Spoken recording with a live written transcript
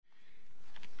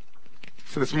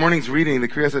So this morning's reading, the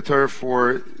Kriyas Torah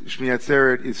for Shmini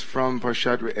Atzeret, is from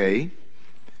Parshat Re'eh,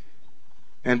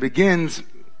 and begins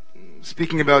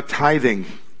speaking about tithing.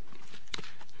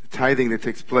 The tithing that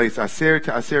takes place. Aser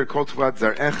to aser kol tvat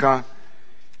zarecha.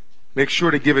 Make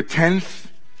sure to give a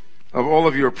tenth of all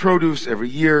of your produce every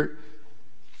year.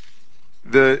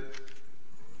 The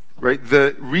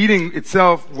reading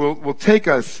itself will take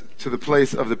us to the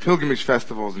place of the pilgrimage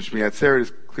festivals, and Shmini Atzeret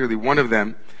is clearly one of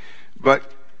them. But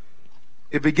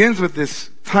it begins with this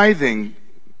tithing,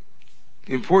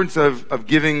 the importance of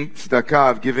giving tzedakah,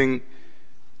 of giving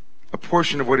a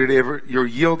portion of whatever your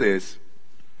yield is,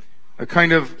 a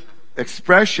kind of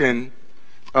expression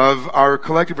of our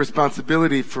collective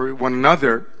responsibility for one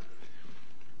another,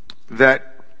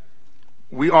 that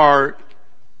we are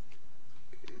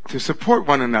to support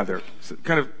one another. It's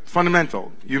kind of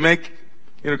fundamental.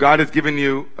 God has given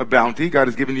you a bounty, God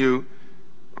has given you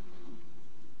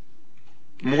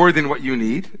more than what you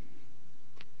need,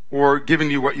 or given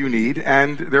you what you need,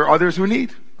 and there are others who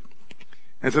need.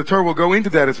 And so the Torah will go into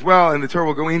that as well, and the Torah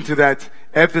will go into that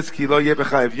efes ki lo yeh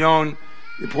b'cha evyon,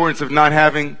 the importance of not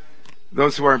having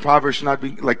those who are impoverished, not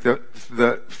being like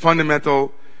the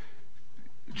fundamental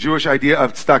Jewish idea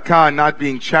of tzedakah, not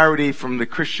being charity from the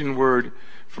Christian word,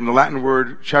 from the Latin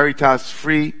word charitas,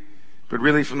 free, but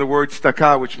really from the word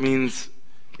tzedakah, which means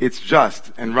it's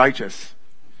just and righteous.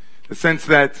 The sense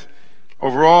that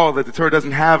overall, that the Torah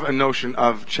doesn't have a notion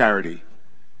of charity,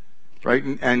 right?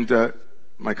 And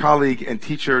my colleague and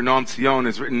teacher, Noam Tzion,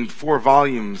 has written 4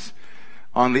 volumes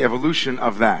on the evolution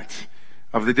of that,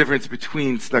 of the difference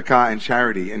between tzedakah and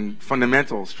charity and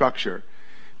fundamental structure.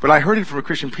 But I heard it from a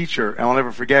Christian preacher, and I'll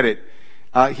never forget it.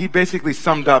 He basically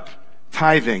summed up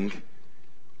tithing,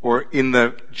 or in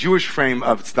the Jewish frame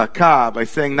of tzedakah, by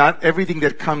saying not everything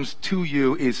that comes to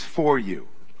you is for you.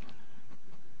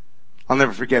 I'll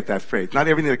never forget that phrase. Not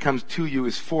everything that comes to you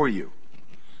is for you.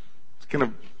 It's kind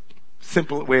of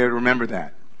simple way to remember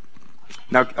that.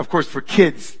 Now, of course, for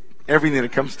kids, everything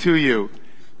that comes to you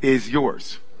is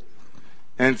yours.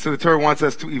 And so the Torah wants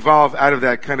us to evolve out of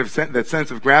that kind of that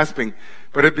sense of grasping.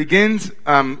 But it begins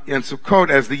in Sukkot,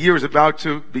 as the year is about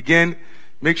to begin.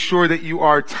 Make sure that you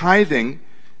are tithing.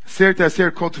 Ser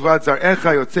ta'aser kol tuvat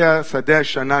zarecha yotzea sadeh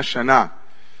shana shana.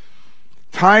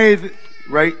 Tithe,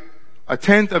 right? A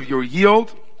tenth of your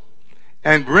yield,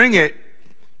 and bring it,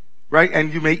 right?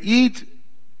 And you may eat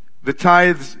the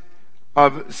tithes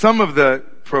of some of the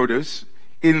produce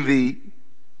in the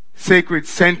sacred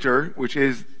center, which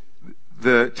is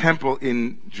the temple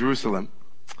in Jerusalem.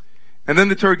 And then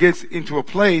the Torah gets into a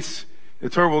place, the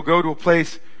Torah will go to a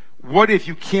place, what if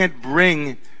you can't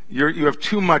bring you have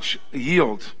too much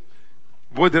yield?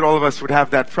 Would that all of us would have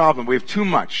that problem. We have too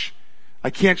much. I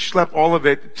can't schlep all of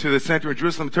it to the center of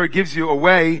Jerusalem. The Torah gives you a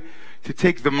way to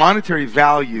take the monetary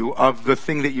value of the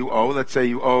thing that you owe. Let's say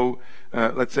you owe,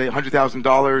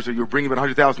 $100,000, or you're bringing about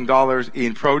 $100,000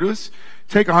 in produce.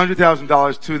 Take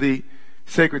 $100,000 to the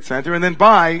sacred center, and then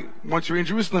buy, once you're in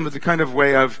Jerusalem, it's a kind of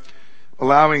way of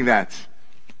allowing that.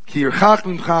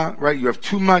 Right? You have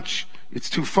too much. It's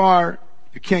too far.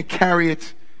 You can't carry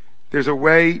it. There's a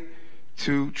way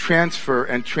to transfer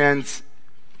and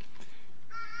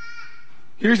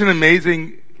Here's an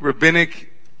amazing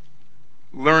rabbinic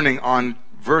learning on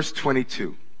verse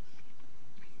 22.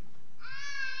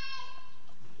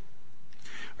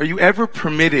 Are you ever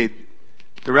permitted,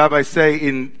 the rabbis say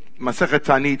in Masechet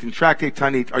Tanit, in Tractate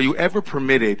Tanit, are you ever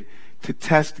permitted to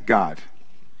test God?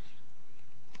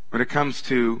 When it comes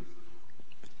to,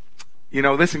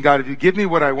 listen, God, if you give me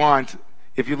what I want,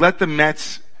 if you let the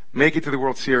Mets make it to the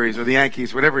World Series, or the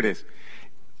Yankees, whatever it is,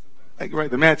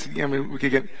 right, the Mets, we could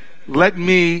get, let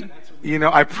me,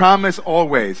 I promise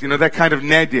always, that kind of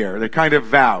nadir, that kind of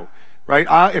vow, right?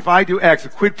 If I do X, a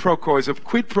quid pro quo, is a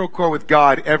quid pro quo with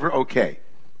God ever okay?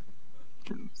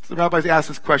 So the rabbis ask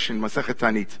this question, Masechet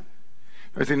Tanit.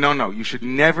 I say, no, you should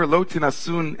never, lo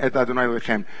tinasun et Adonai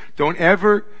lechem. Don't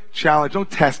ever challenge, don't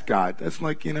test God. That's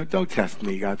like, don't test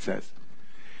me, God says.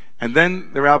 And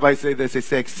then the rabbis say this, they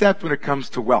say, except when it comes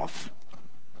to wealth.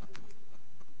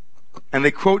 And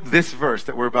they quote this verse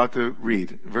that we're about to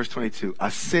read, verse 22.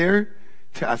 Aser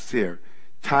to aser.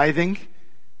 Tithing,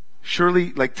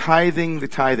 surely, like tithing the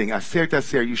tithing. Aser to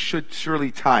aser, you should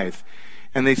surely tithe.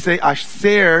 And they say,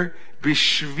 aser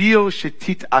bishvil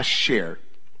shetit asher.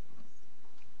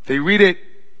 They read it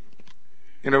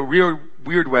in a real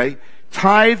weird way.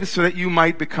 Tithe so that you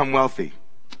might become wealthy.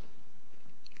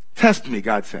 Test me,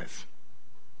 God says.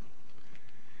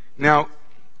 Now,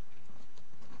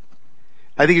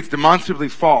 I think it's demonstrably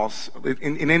false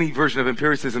in any version of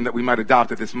empiricism that we might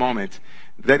adopt at this moment,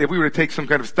 that if we were to take some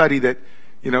kind of study that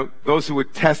those who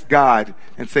would test God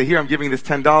and say, here, I'm giving this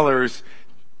 $10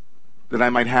 that I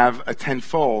might have a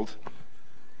tenfold.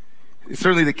 It's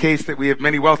certainly the case that we have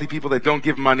many wealthy people that don't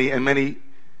give money and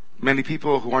many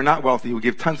people who are not wealthy who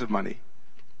give tons of money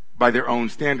by their own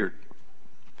standard.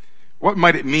 What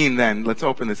might it mean then? Let's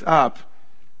open this up.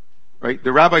 Right?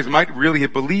 The rabbis might really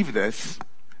have believed this,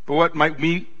 but what might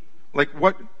we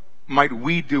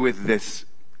do with this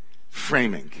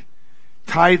framing?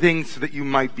 Tithing so that you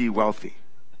might be wealthy.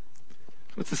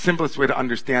 What's the simplest way to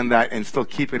understand that and still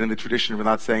keep it in the tradition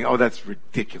without saying, oh, that's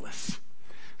ridiculous?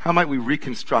 How might we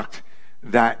reconstruct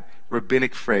that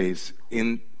rabbinic phrase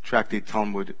in Tractate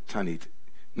Talmud Tanit?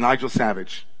 Nigel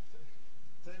Savage.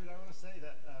 David, I want to say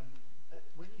that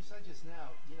when you said just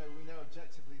now, we know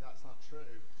objectively that's not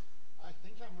true. I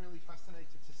think I'm really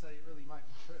fascinated to say it really might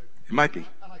be true. It might be.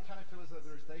 And I kind of feel as though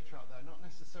there is data out there, not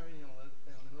necessarily in a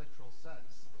literal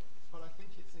sense, but I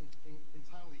think it's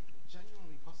entirely,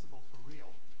 genuinely possible for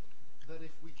real that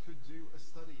if we could do a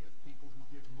study of people who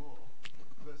give more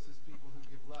versus people who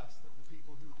give less, that the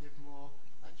people who give more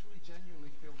actually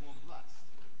genuinely feel more blessed.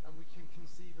 And we can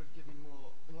conceive of giving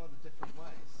more in a lot of different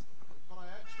ways. But I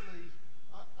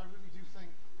really do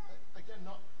think, again,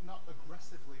 not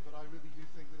aggressively, but I really do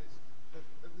think that it's,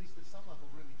 at least at some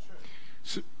level, really true.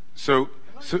 So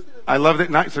I love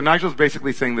that. So Nigel's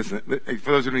basically saying this.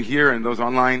 For those who didn't hear and those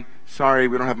online, sorry,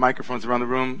 we don't have microphones around the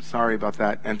room. Sorry about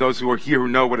that. And those who are here who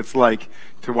know what it's like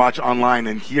to watch online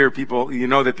and hear people,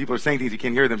 that people are saying things, you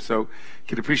can't hear them, so you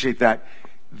can appreciate that.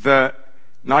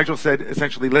 Nigel said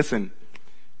essentially, listen,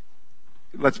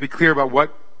 let's be clear about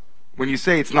when you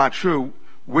say it's not true,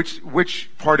 which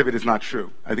part of it is not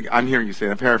true? I think I'm hearing you say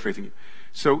that. I'm paraphrasing you.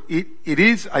 So it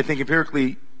is, I think,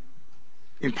 empirically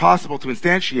impossible to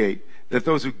instantiate that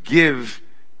those who give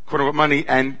quote-unquote money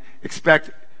and expect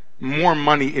more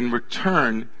money in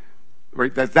return,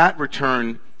 right, that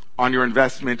return on your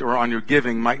investment or on your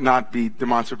giving might not be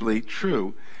demonstrably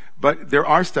true. But there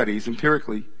are studies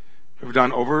empirically who've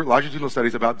done over longitudinal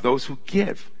studies about those who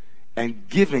give, and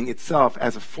giving itself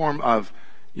as a form of,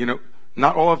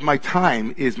 not all of my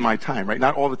time is my time, right?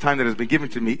 Not all the time that has been given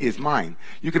to me is mine.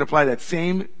 You can apply that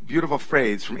same beautiful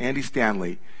phrase from Andy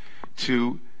Stanley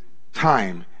to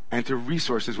time and to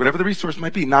resources, whatever the resource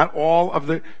might be. Not all of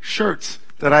the shirts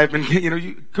that I've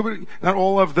been, not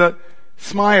all of the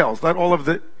smiles, not all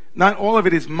of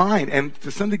it is mine. And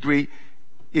to some degree,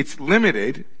 it's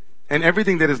limited, and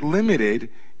everything that is limited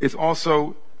is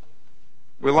also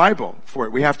reliable for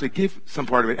it. We have to give some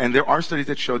part of it. And there are studies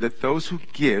that show that those who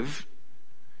give,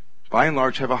 by and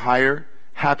large, have a higher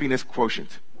happiness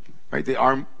quotient. Right? They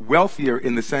are wealthier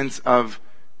in the sense of,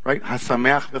 right,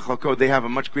 hasameach v'chalko. They have a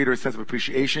much greater sense of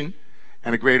appreciation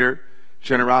and a greater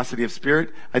generosity of spirit.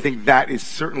 I think that is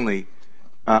certainly,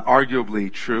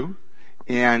 arguably true.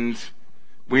 And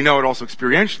we know it also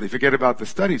experientially. Forget about the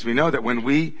studies. We know that when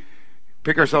we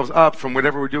pick ourselves up from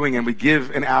whatever we're doing and we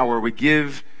give an hour, we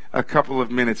give a couple of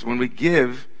minutes, when we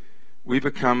give, we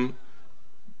become,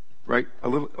 right, a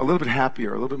little bit happier,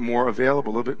 a little bit more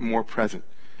available, a little bit more present.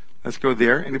 Let's go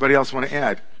there. Anybody else want to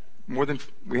add? More than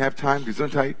we have time?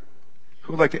 Gesundheit?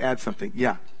 Who would like to add something?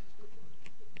 Yeah.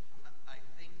 I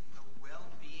think the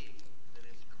well-being that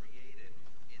is created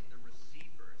in the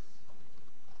receivers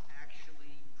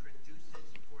actually produces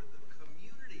for the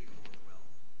community more wealth.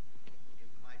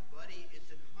 If my buddy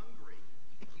isn't hungry,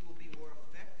 he will be more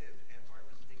effective at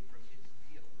harvesting from his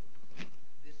field.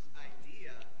 This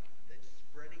idea that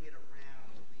spreading it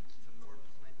around leads to more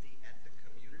plenty at the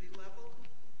community level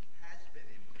has been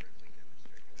empirically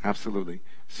demonstrated. Absolutely.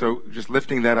 So just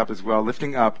lifting that up as well,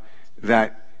 lifting up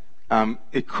that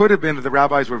it could have been that the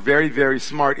rabbis were very, very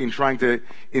smart in trying to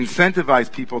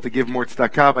incentivize people to give more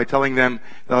tzedakah by telling them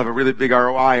they'll have a really big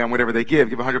ROI on whatever they give.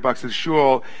 Give $100 to the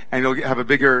shul, and you'll have a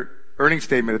bigger earnings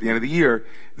statement at the end of the year.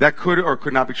 That could or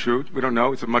could not be true. We don't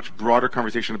know. It's a much broader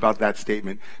conversation about that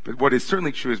statement. But what is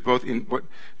certainly true is both in what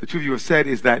the two of you have said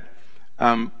is that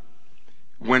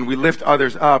when we lift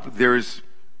others up, there's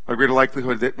a greater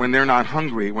likelihood that when they're not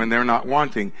hungry, when they're not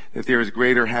wanting, that there is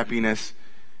greater happiness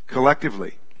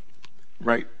collectively.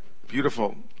 Right?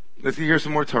 Beautiful. Let's hear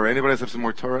some more Torah. Anybody else have some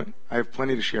more Torah? I have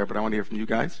plenty to share, but I want to hear from you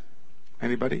guys.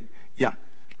 Anybody? Yeah.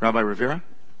 Rabbi Rivera?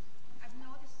 I've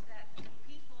noticed that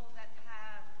people that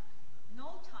have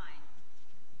no time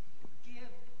give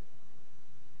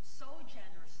so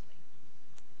generously.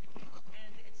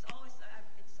 And it's always,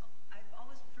 I've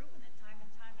always proven it time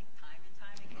and time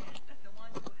again, that the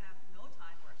ones who have no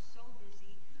time, who are so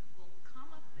busy, will come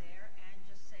up there and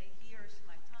just say, here's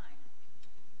my time.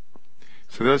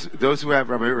 So those who have,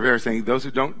 Rabbi Rivera saying, those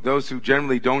who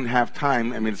generally don't have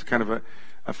time, I mean, it's kind of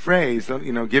a phrase,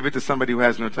 give it to somebody who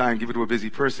has no time, give it to a busy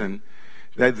person,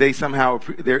 that they somehow,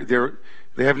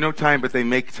 they have no time, but they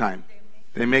make time.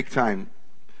 They make time.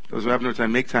 Those who have no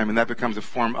time make time, and that becomes a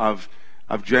form of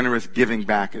generous giving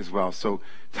back as well. So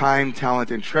time,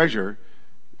 talent, and treasure,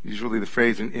 usually the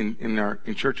phrase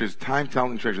in churches, time,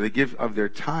 talent, and treasure. They give of their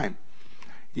time.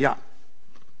 Yeah.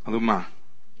 Aluma.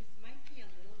 This might be a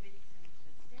little bit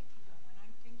simplistic, but when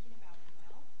I'm thinking about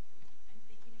wealth, I'm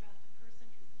thinking about the person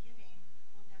who's giving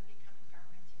will then become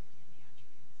garmented in the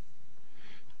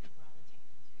attributes that we're all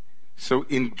attaining to. So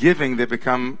in giving, they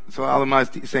become, so Alama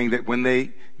is saying that when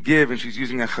they give, and she's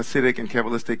using a Hasidic and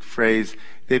Kabbalistic phrase,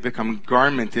 they become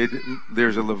garmented.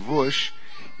 There's a lavush.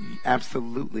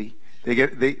 Absolutely.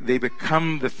 They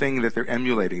become the thing that they're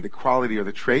emulating, the quality or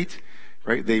the trait,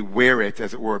 right? They wear it,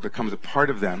 as it were. It becomes a part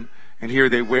of them. And here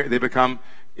they become,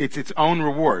 it's its own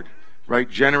reward, right?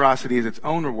 Generosity is its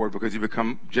own reward because you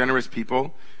become generous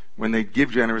people. When they give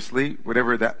generously,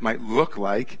 whatever that might look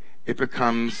like, it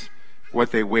becomes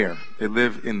what they wear. They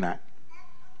live in that.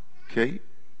 Okay?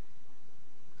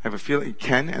 I have a feeling,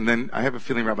 Ken, and then I have a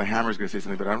feeling Rabbi Hammer is going to say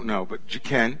something, but I don't know. But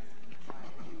Ken.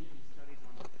 Studies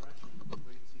on depression, the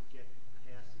way to get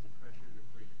past the depression or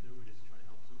break through it is to try to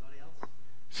help somebody else.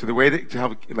 So the way to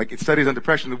help, like it studies on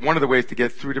depression, one of the ways to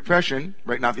get through depression,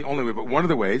 right, not the only way, but one of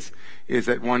the ways is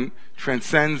that one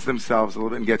transcends themselves a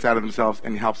little bit and gets out of themselves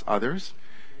and helps others.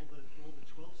 All the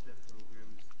 12-step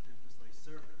programs emphasize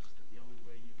service, that the only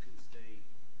way you can stay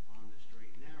on the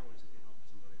straight and narrow is if you help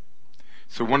somebody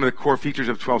else. So one of the core features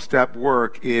of 12-step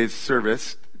work is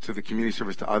service to the community,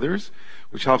 service to others,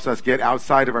 which helps us get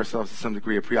outside of ourselves to some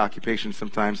degree of preoccupation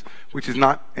sometimes, which is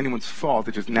not anyone's fault.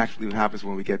 It just naturally happens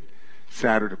when we get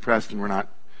sad or depressed and we're not.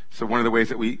 So one of the ways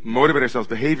that we motivate ourselves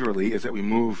behaviorally is that we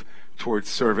move towards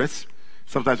service.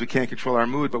 Sometimes we can't control our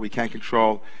mood, but we can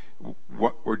control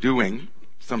what we're doing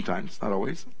sometimes, not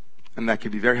always. And that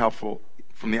can be very helpful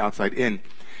from the outside in.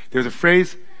 There's a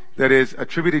phrase that is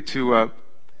attributed to,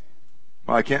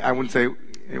 I wouldn't say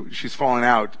she's fallen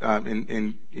out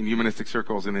in humanistic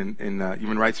circles and in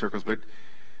human rights circles, but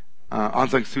Aung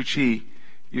San Suu Kyi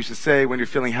used to say, when you're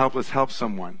feeling helpless, help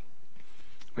someone.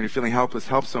 When you're feeling helpless,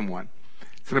 help someone.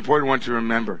 It's an important one to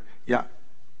remember. Yeah.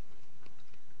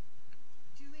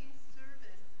 Doing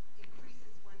service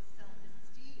increases one's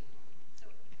self-esteem. So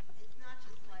it's not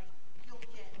just like you'll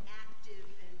get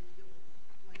active and you'll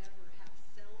whatever have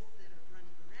cells that are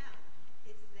running around.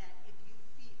 It's that if you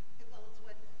feel, well, it's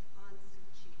what Aung San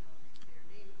Suu Kyi, their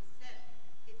name, said.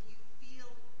 If you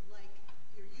feel like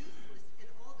you're useless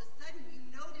and all of a sudden you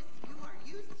notice you are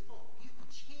useful, you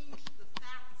change the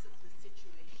facts of the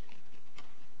situation.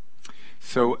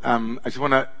 So I just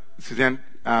want to, Suzanne,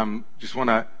 just want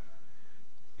to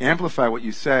amplify what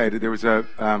you said. There was the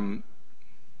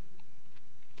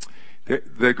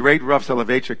great Rav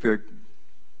Soloveitchik,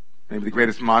 maybe the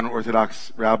greatest modern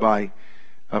Orthodox rabbi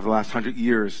of the last 100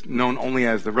 years, known only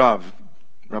as the Rav,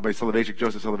 Rabbi Soloveitchik,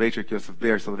 Joseph Soloveitchik, Yosef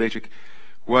Ber Soloveitchik,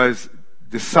 was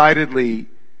decidedly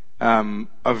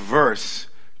averse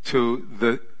to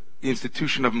the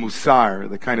institution of Musar,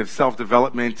 the kind of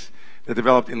self-development that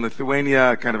developed in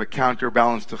Lithuania, kind of a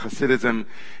counterbalance to Hasidism,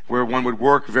 where one would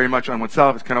work very much on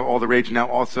oneself. It's kind of all the rage now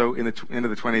also in the end of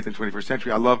the 20th and 21st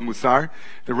century. I love Musar.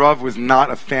 The Rav was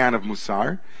not a fan of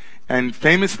Musar. And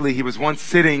famously, he was once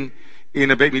sitting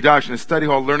in a Beit Midrash, in a study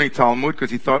hall, learning Talmud,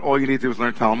 because he thought all you needed to do was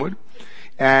learn Talmud.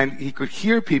 And he could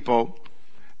hear people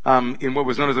in what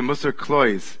was known as a Musar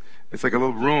Klois. It's like a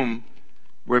little room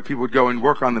where people would go and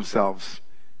work on themselves.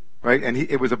 Right? And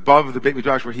it was above the Beit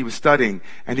Midrash where he was studying.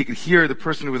 And he could hear the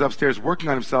person who was upstairs working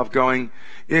on himself going,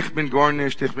 Ich bin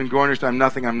gornisht, I'm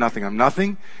nothing, I'm nothing, I'm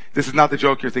nothing. This is not the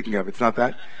joke you're thinking of. It's not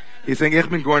that. He's saying, Ich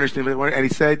bin gornisht, and he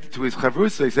said to his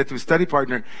chavrusa, he said to his study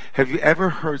partner, have you ever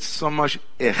heard so much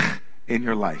ich in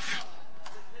your life?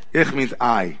 Ich means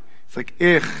I. It's like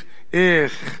ich,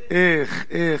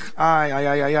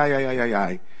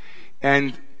 I.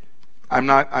 And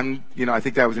I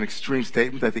think that was an extreme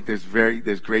statement. I think there's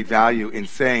great value in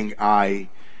saying I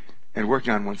and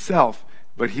working on oneself.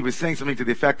 But he was saying something to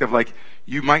the effect of like,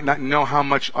 you might not know how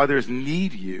much others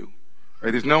need you.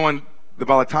 Right? There's no one, the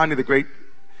Baal HaTanya, the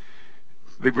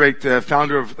great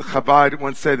founder of Chabad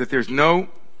once said that there's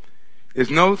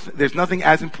nothing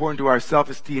as important to our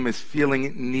self-esteem as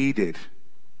feeling needed.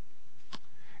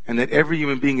 And that every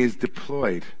human being is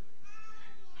deployed.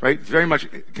 Right? It's very much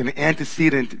an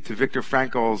antecedent to Viktor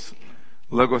Frankl's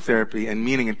logotherapy and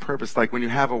meaning and purpose, like when you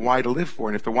have a why to live for,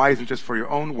 and if the why isn't just for your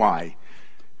own why,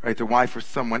 right, the why for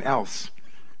someone else,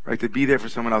 right, to be there for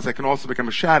someone else, that can also become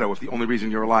a shadow if the only reason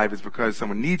you're alive is because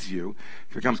someone needs you.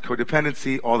 It becomes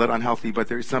codependency, all that unhealthy, but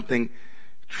there is something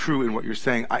true in what you're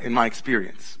saying, in my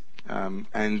experience.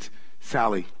 And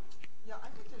Sally. Yeah,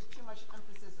 I think there's too much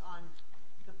emphasis on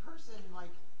the person,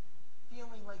 like,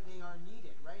 feeling like they are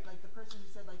needed, right? Like the person who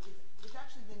said, like, it's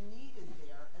actually the need is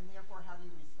there, and therefore how do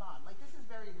you respond? Like, this is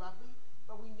very lovely,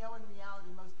 but we know in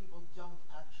reality most people don't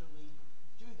actually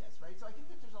do this, right? So I think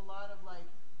that there's a lot of, like,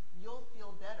 you'll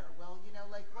feel better. Well, you know,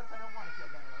 like, what if I don't want to feel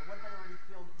better? Or what if I already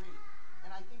feel great?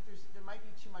 And I think there might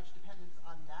be too much dependence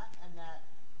on that, and that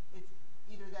it's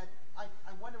either that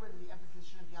I wonder whether the emphasis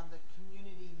shouldn't be on the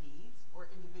community needs or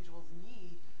individuals'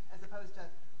 need, as opposed to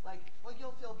like, well,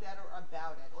 you'll feel better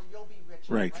about it, or you'll be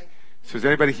richer. Right. Right? So is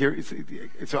anybody here?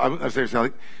 So I'm sorry,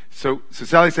 Sally. So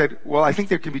Sally said, well, I think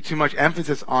there can be too much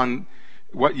emphasis on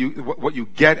what you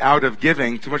get out of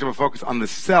giving, too much of a focus on the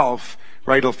self,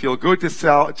 right? It'll feel good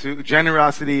to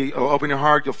generosity, it'll open your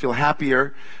heart, you'll feel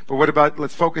happier. But what about,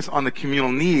 let's focus on the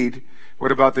communal need.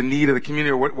 What about the need of the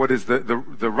community, or what is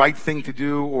the right thing to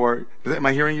do, or, am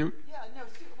I hearing you? Yeah, no,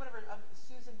 whatever,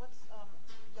 Susan, what's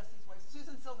Jesse's wife?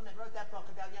 Susan Silverman wrote that book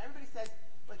about, everybody says,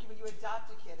 like, when you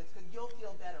adopt a kid, it's good, you'll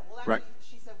feel better. Well, actually, Right.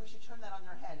 she said we should turn that on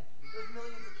their head. There's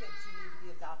millions of kids who need to be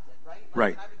adopted, right?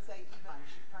 Right. And I would say, even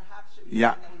perhaps should be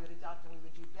Yeah. something that we would adopt and we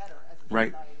would do better as a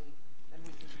Right. society than we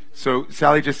do. So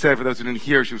Sally just said, for those who didn't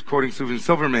hear, she was quoting Susan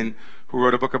Silverman, who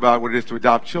wrote a book about what it is to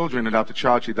adopt children, adopt a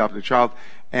child. She adopted a child.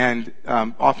 And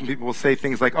often people will say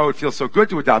things like, oh, it feels so good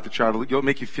to adopt a child. It'll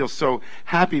make you feel so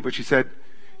happy. But she said,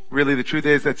 really, the truth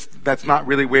is that's not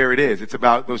really where it is. It's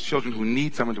about those children who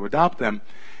need someone to adopt them.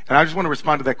 And I just want to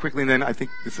respond to that quickly. And then I think,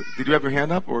 did you have your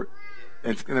hand up?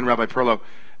 And then Rabbi Perlow.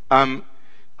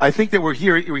 I think that we're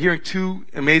hearing two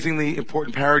amazingly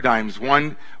important paradigms.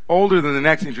 One older than the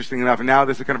next, interestingly enough, and now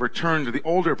there's a kind of return to the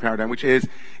older paradigm, which is,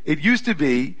 it used to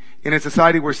be in a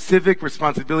society where civic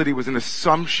responsibility was an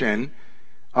assumption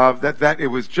of that it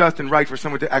was just and right for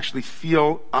someone to actually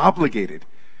feel obligated,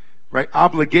 right?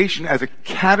 Obligation as a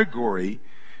category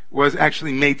was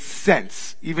actually made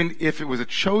sense. Even if it was a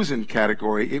chosen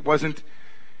category, it wasn't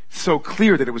so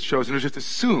clear that it was chosen, it was just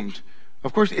assumed.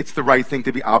 Of course, it's the right thing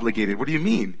to be obligated. What do you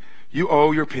mean? You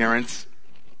owe your parents,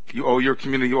 you owe your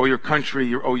community, you owe your country,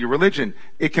 you owe your religion.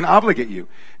 It can obligate you.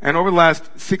 And over the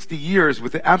last 60 years,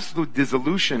 with the absolute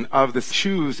dissolution of the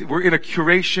choose, we're in a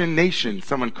curation nation,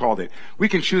 someone called it. We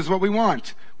can choose what we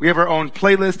want. We have our own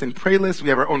playlist and pray list. We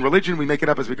have our own religion. We make it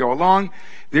up as we go along.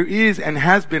 There is and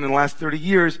has been in the last 30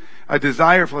 years a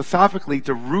desire philosophically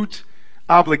to root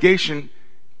obligation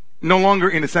no longer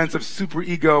in a sense of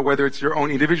superego, whether it's your own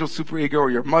individual superego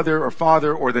or your mother or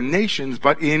father or the nations,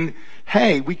 but in,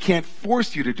 hey, we can't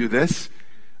force you to do this.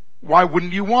 Why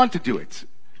wouldn't you want to do it?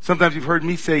 Sometimes you've heard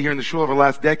me say here in the shul over the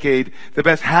last decade, the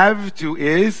best have to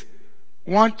is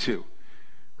want to,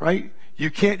 right?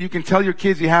 You can tell your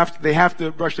kids they have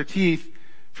to brush their teeth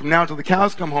from now until the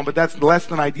cows come home, but that's less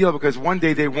than ideal because one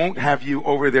day they won't have you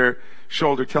over their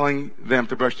shoulder telling them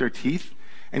to brush their teeth.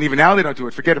 And even now they don't do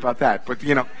it. Forget about that. But,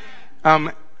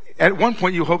 at one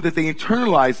point you hope that they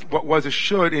internalize what was a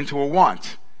should into a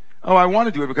want. Oh, I want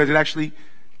to do it because it actually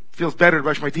feels better to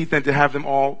brush my teeth than to have them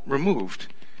all removed.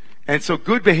 And so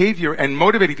good behavior and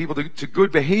motivating people to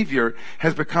good behavior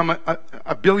has become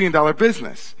a billion-dollar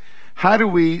business. How do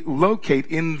we locate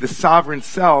in the sovereign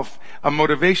self a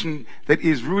motivation that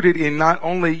is rooted in not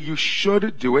only you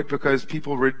should do it because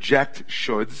people reject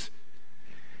shoulds,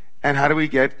 and how do we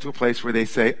get to a place where they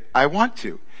say, I want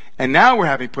to? And now we're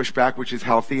having pushback, which is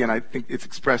healthy, and I think it's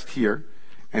expressed here.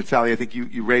 And Sally, I think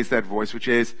you raised that voice, which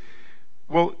is,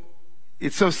 well,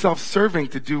 it's so self-serving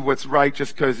to do what's right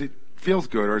just because it feels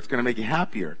good or it's going to make you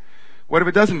happier. What if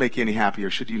it doesn't make you any happier?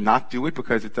 Should you not do it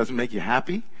because it doesn't make you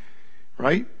happy?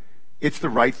 Right? It's the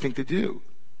right thing to do.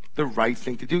 The right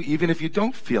thing to do, even if you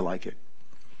don't feel like it.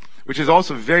 Which is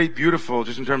also very beautiful,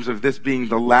 just in terms of this being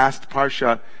the last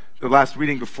parsha, the last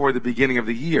reading before the beginning of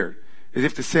the year. As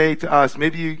if to say to us,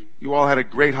 maybe you all had a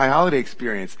great high holiday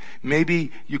experience.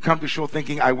 Maybe you come to shul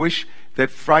thinking, I wish that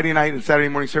Friday night and Saturday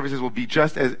morning services will be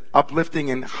just as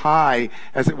uplifting and high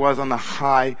as it was on the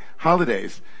high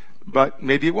holidays. But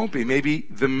maybe it won't be. Maybe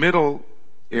the middle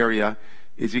area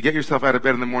is you get yourself out of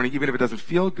bed in the morning, even if it doesn't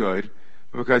feel good,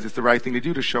 because it's the right thing to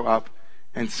do to show up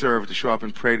and serve, to show up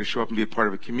and pray, to show up and be a part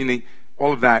of a community.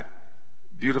 All of that,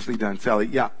 beautifully done. Sally,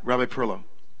 yeah, Rabbi Perlow.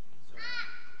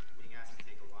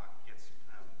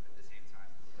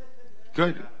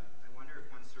 Good. I wonder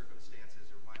if one's circumstances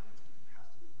or one has to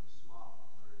become small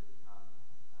in order to become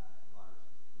large,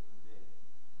 big.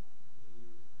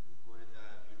 You quoted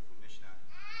the beautiful Mishnah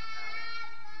about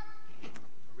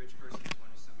a rich person is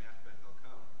one who's sameach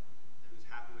b'chelko, who's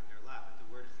happy with their lot. But the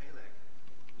word chelek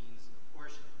means a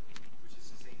portion, which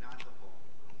is to say not the whole,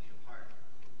 but only a part.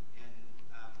 And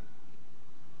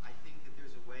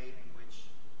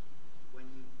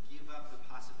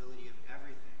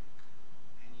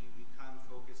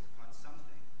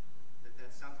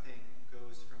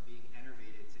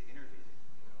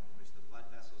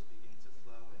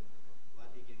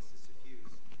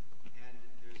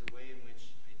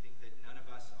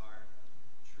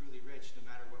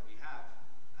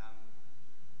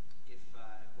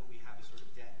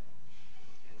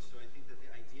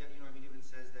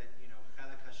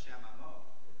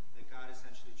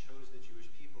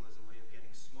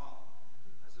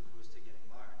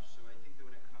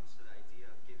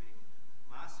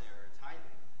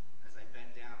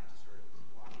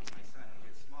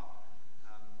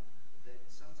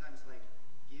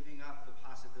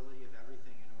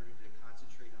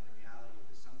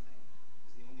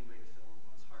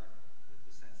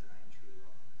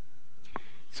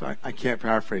So I can't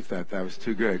paraphrase that. That was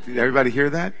too good. Did everybody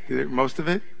hear that? Most of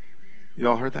it? You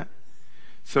all heard that?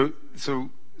 So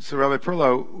Rabbi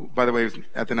Perlow, by the way, is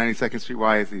at the 92nd Street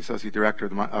Y as the associate director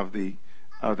of the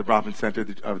Bronfman Center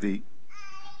of the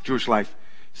Jewish Life.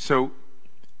 So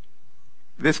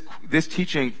this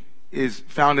teaching is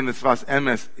found in the Sfas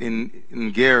Emes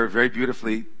in Ger very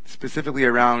beautifully, specifically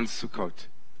around Sukkot.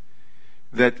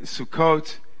 That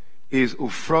Sukkot is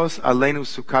ufros aleinu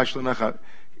sukkah shlemecha,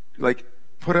 like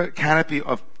put a canopy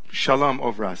of shalom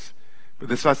over us. But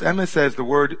the Sfas Emes says the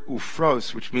word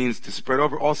ufros, which means to spread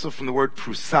over, also from the word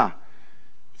prusa.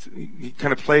 He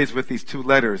kind of plays with these two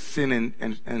letters, sin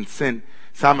and sin,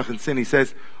 samach and sin. He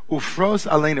says, ufros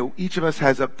aleinu, each of us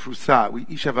has a prusa. We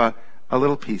each have a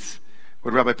little piece,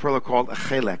 what Rabbi Perlow called a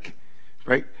chelek,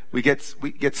 right? We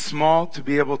get small to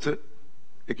be able to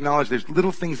acknowledge there's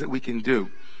little things that we can do.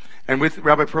 And with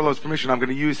Rabbi Perlow's permission, I'm going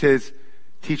to use his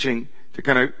teaching to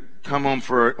kind of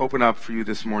open up for you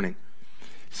this morning.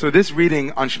 So this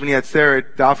reading on Shmini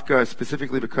Atzeret, Dafka,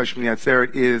 specifically because Shmini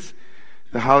Atzeret is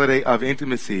the holiday of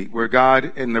intimacy, where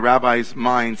God, in the rabbi's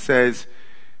mind, says,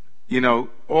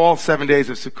 all 7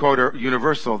 days of Sukkot are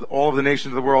universal. All of the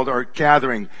nations of the world are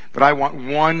gathering, but I want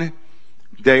one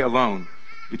day alone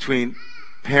between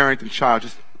parent and child,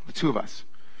 just the two of us.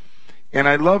 And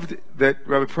I loved that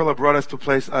Rabbi Perlow brought us to a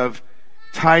place of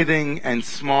tithing and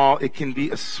small. It can be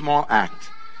a small act,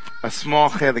 a small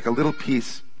chelik, a little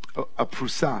piece, a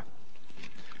prusa.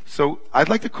 So I'd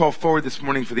like to call forward this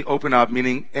morning for the open up,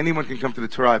 meaning anyone can come to the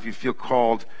Torah if you feel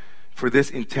called for this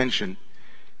intention,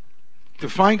 to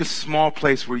find a small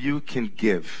place where you can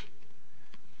give.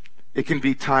 It can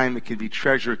be time, it can be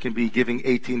treasure, it can be giving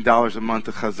 $18 a month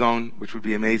to Chazon, which would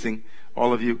be amazing,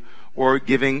 all of you, or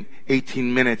giving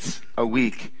 18 minutes a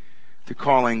week to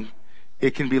calling.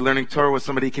 It can be learning Torah with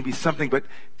somebody, it can be something, but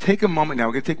take a moment now,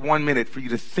 we're going to take 1 minute for you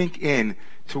to think in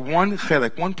to one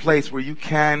chelek, one place where you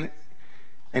can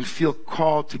and feel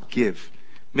called to give.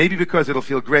 Maybe because it'll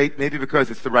feel great, maybe because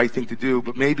it's the right thing to do,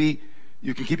 but maybe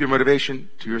you can keep your motivation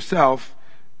to yourself,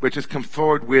 but just come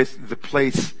forward with the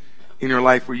place in your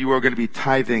life where you are going to be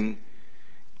tithing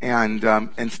and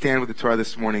stand with the Torah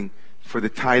this morning for the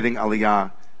tithing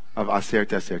aliyah of Aser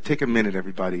Teser. Take a minute,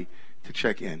 everybody, to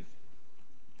check in.